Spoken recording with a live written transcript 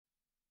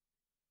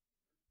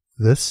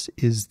This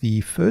is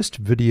the first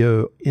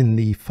video in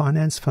the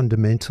Finance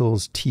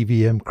Fundamentals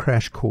TVM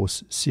Crash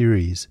Course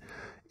series.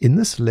 In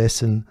this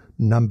lesson,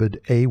 numbered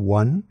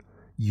A1,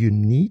 you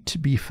need to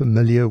be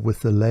familiar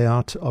with the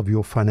layout of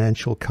your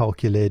financial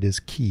calculator's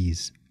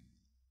keys.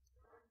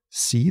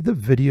 See the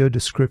video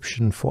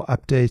description for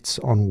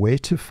updates on where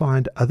to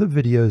find other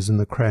videos in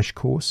the crash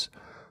course,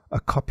 a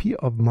copy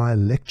of my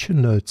lecture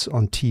notes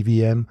on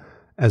TVM,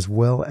 as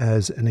well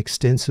as an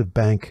extensive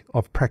bank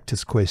of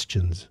practice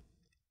questions.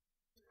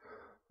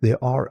 There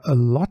are a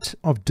lot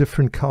of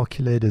different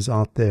calculators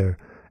out there,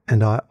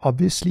 and I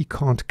obviously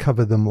can't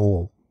cover them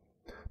all.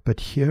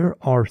 But here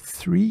are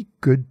 3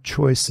 good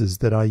choices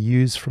that I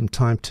use from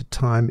time to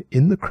time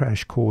in the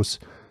crash course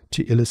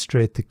to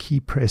illustrate the key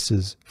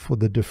presses for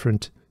the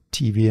different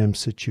TVM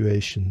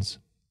situations.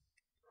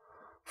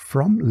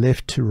 From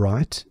left to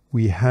right,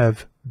 we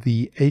have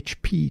the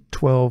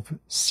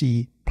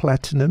HP12C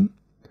Platinum,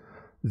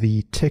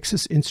 the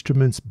Texas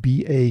Instruments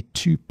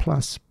BAII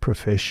Plus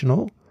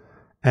Professional,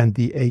 and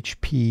the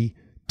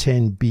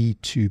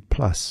HP10B2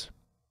 Plus.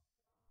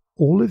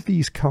 All of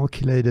these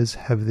calculators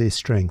have their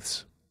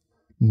strengths.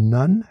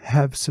 None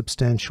have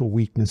substantial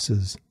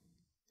weaknesses.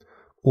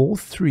 All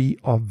 3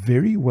 are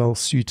very well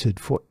suited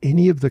for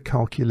any of the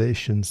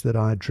calculations that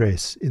I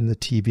address in the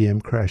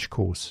TVM crash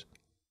course.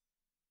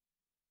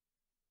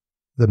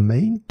 The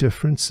main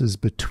differences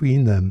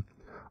between them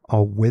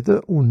are whether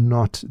or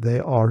not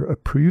they are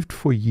approved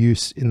for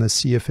use in the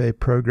CFA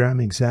program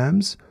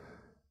exams,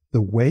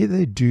 the way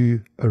they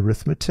do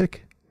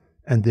arithmetic,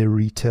 and their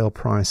retail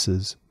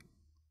prices.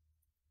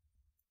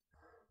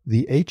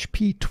 The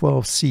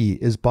HP12C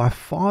is by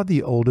far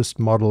the oldest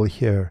model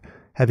here,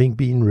 having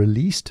been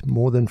released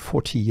more than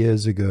 40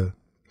 years ago,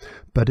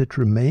 but it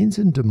remains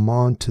in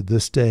demand to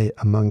this day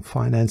among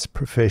finance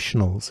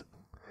professionals.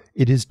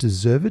 It is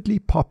deservedly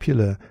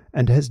popular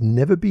and has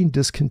never been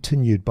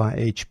discontinued by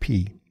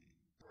HP.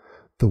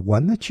 The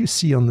one that you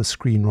see on the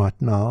screen right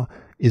now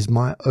is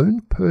my own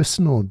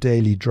personal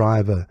daily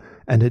driver,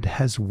 and it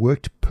has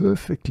worked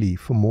perfectly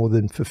for more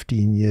than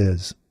 15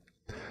 years.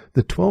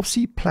 The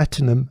 12C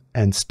Platinum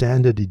and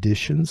Standard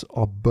editions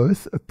are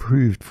both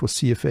approved for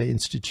CFA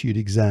Institute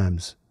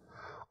exams.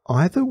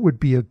 Either would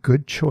be a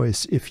good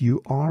choice if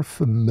you are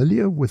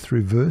familiar with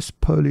reverse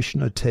Polish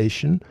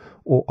notation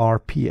or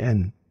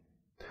RPN.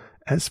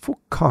 As for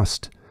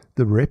cost,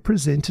 the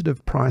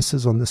representative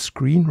prices on the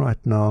screen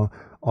right now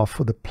are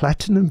for the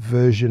Platinum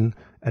version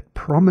at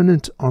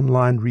prominent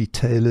online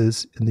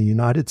retailers in the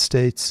United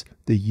States,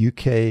 the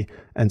UK,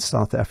 and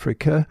South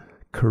Africa,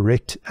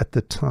 correct at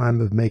the time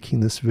of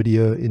making this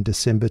video in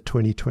December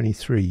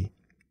 2023.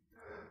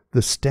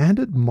 The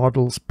standard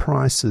model's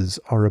prices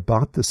are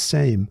about the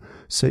same,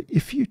 so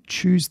if you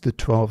choose the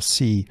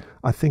 12C,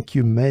 I think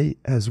you may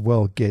as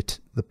well get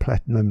the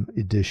Platinum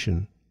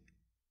edition.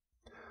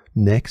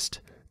 Next,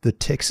 the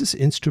Texas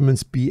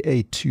Instruments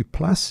BAII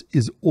Plus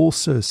is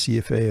also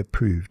CFA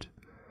approved.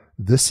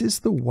 This is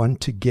the one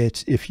to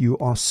get if you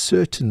are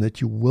certain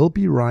that you will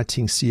be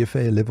writing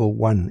CFA Level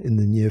 1 in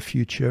the near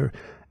future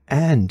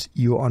and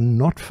you are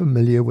not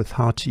familiar with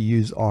how to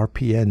use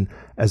RPN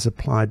as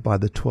applied by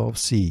the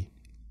 12C.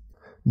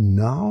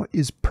 Now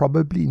is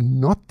probably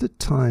not the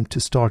time to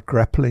start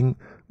grappling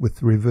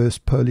with reverse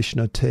Polish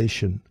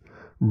notation.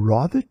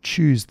 Rather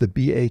choose the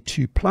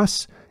BAII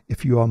Plus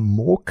if you are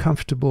more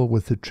comfortable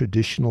with the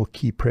traditional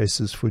key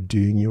presses for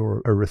doing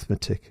your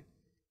arithmetic.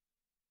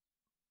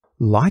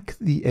 Like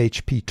the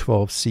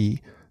HP12C,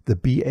 the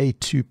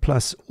BAII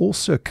Plus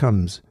also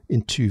comes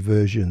in 2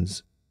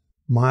 versions.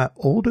 My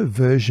older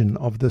version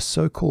of the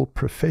so-called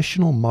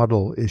professional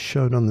model is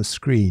shown on the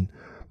screen,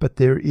 but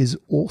there is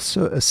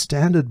also a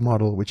standard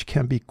model which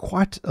can be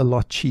quite a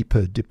lot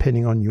cheaper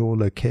depending on your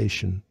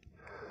location.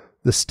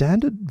 The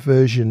standard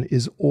version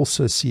is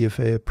also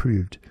CFA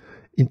approved.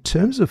 In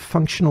terms of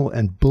functional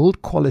and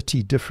build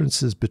quality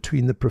differences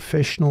between the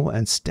professional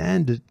and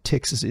standard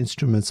Texas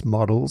Instruments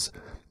models,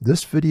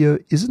 this video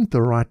isn't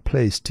the right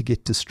place to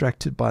get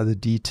distracted by the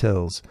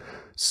details,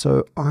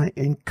 so I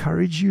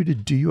encourage you to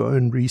do your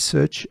own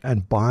research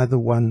and buy the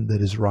one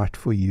that is right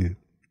for you.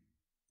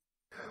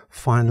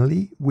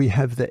 Finally, we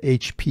have the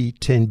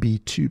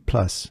HP10B2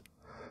 Plus.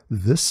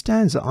 This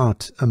stands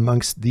out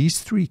amongst these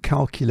 3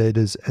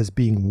 calculators as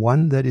being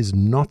one that is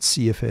not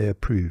CFA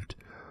approved,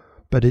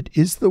 but it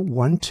is the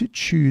one to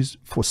choose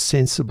for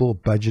sensible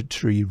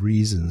budgetary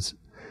reasons.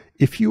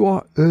 If you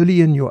are early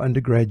in your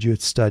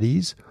undergraduate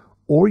studies,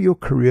 or your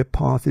career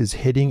path is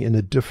heading in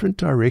a different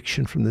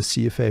direction from the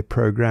CFA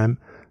program,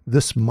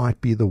 this might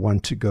be the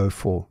one to go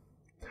for.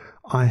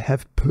 I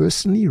have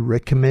personally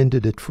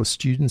recommended it for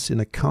students in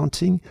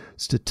accounting,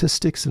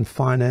 statistics, and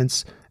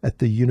finance at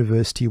the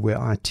university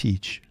where I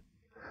teach.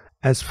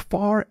 As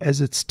far as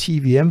its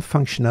TVM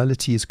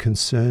functionality is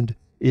concerned,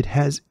 it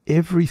has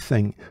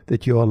everything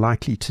that you are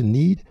likely to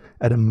need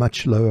at a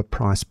much lower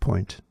price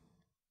point.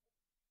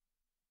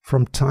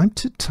 From time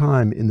to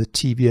time in the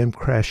TVM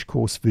crash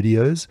course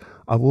videos,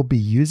 I will be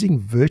using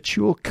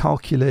virtual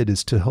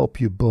calculators to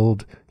help you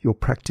build your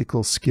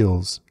practical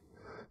skills.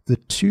 The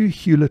two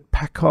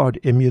Hewlett-Packard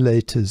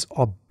emulators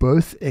are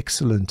both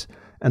excellent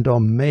and are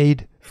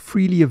made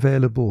freely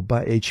available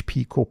by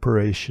HP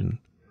Corporation.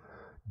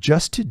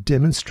 Just to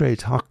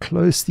demonstrate how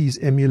close these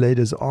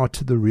emulators are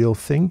to the real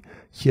thing,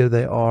 here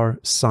they are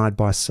side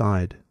by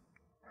side.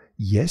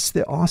 Yes,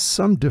 there are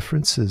some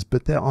differences,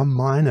 but they are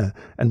minor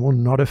and will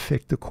not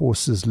affect the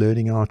course's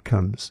learning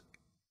outcomes.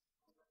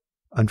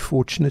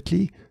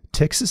 Unfortunately,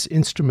 Texas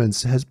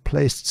Instruments has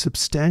placed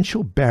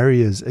substantial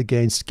barriers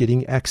against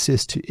getting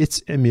access to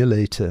its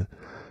emulator,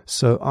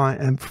 so I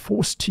am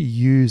forced to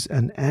use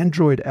an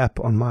Android app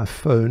on my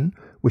phone,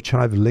 which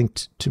I've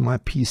linked to my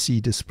PC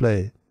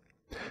display.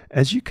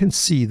 As you can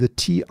see, the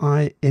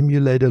TI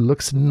emulator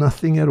looks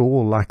nothing at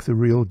all like the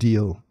real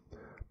deal.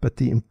 But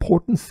the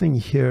important thing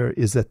here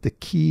is that the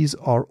keys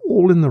are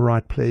all in the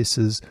right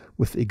places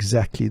with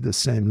exactly the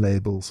same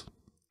labels.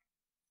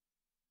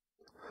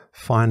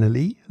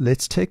 Finally,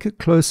 let's take a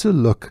closer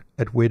look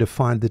at where to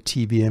find the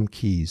TVM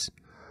keys.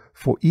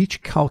 For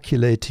each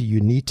calculator, you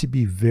need to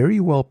be very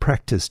well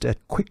practiced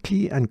at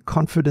quickly and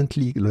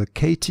confidently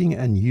locating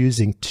and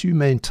using two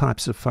main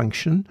types of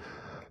function.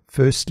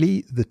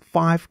 Firstly, the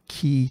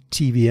 5-key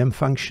TVM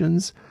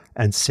functions,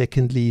 and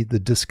secondly, the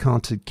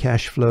discounted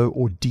cash flow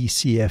or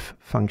DCF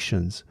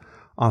functions.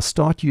 I'll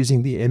start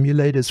using the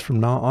emulators from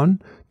now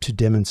on to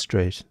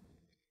demonstrate.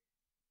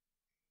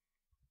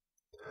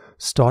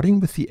 Starting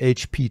with the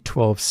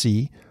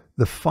HP12C,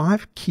 the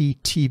 5-key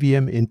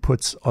TVM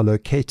inputs are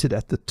located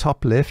at the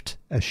top left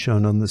as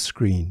shown on the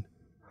screen.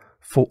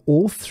 For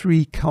all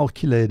three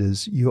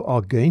calculators, you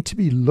are going to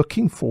be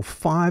looking for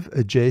 5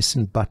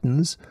 adjacent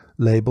buttons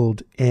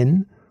labeled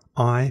N,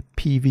 I,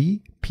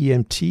 PV,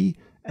 PMT,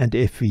 and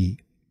FE.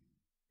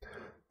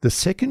 The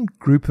second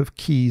group of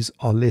keys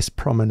are less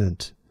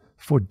prominent.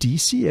 For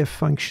DCF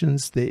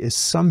functions, there is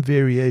some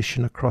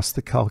variation across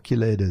the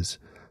calculators,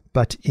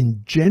 but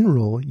in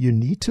general, you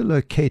need to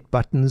locate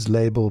buttons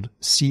labeled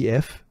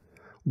CF,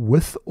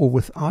 with or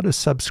without a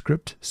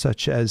subscript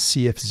such as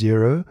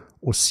CF0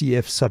 or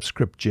CF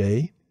subscript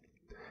J,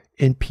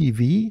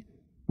 NPV,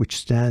 which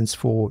stands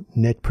for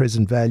net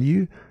present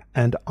value,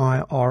 and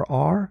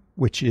IRR,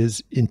 which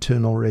is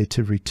internal rate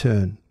of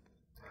return.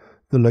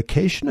 The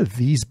location of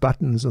these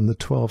buttons on the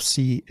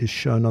 12C is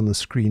shown on the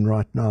screen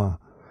right now.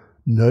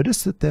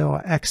 Notice that they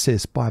are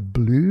accessed by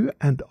blue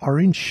and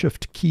orange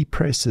shift key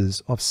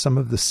presses of some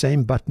of the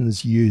same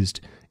buttons used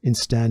in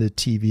standard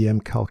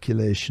TVM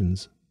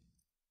calculations.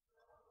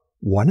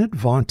 One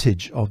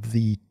advantage of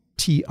the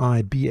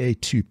TI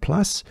BAII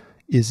Plus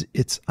is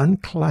its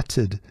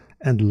uncluttered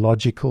and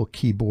logical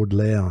keyboard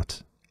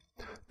layout.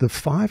 The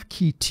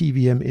 5-key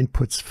TVM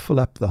inputs fill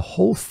up the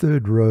whole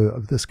third row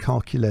of this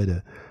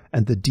calculator,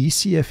 and the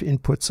DCF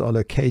inputs are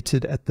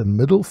located at the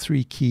middle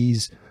 3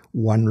 keys,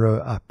 1 row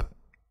up.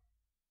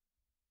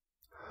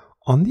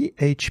 On the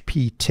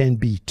HP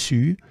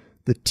 10B2,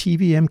 the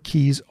TVM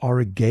keys are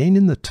again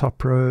in the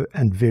top row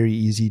and very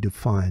easy to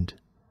find.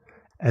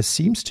 As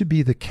seems to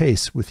be the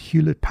case with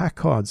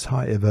Hewlett-Packard's,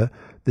 however,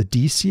 the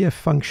DCF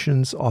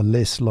functions are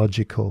less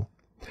logical.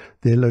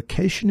 Their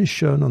location is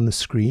shown on the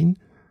screen,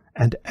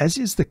 and as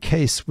is the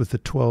case with the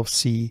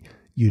 12C,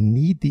 you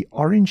need the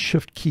orange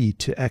shift key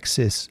to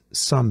access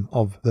some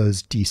of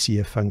those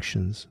DCF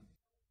functions.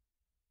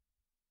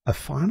 A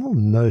final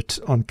note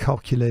on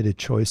calculator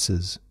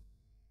choices.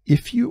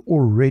 If you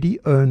already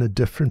own a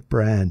different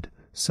brand,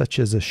 such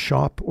as a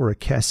Sharp or a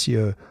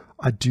Casio,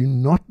 I do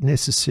not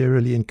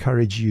necessarily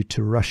encourage you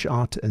to rush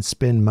out and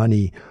spend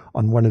money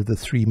on one of the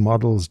 3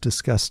 models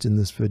discussed in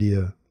this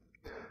video.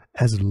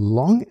 As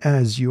long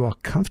as you are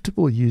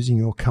comfortable using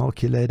your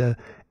calculator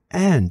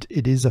and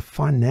it is a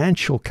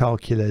financial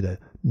calculator,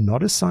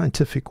 not a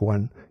scientific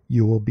one,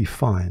 you will be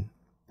fine.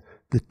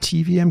 The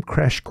TVM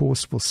crash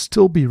course will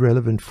still be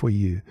relevant for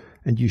you,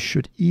 and you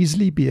should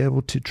easily be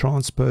able to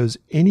transpose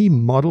any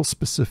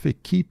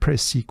model-specific key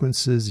press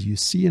sequences you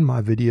see in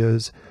my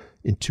videos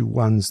into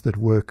ones that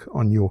work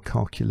on your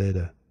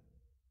calculator.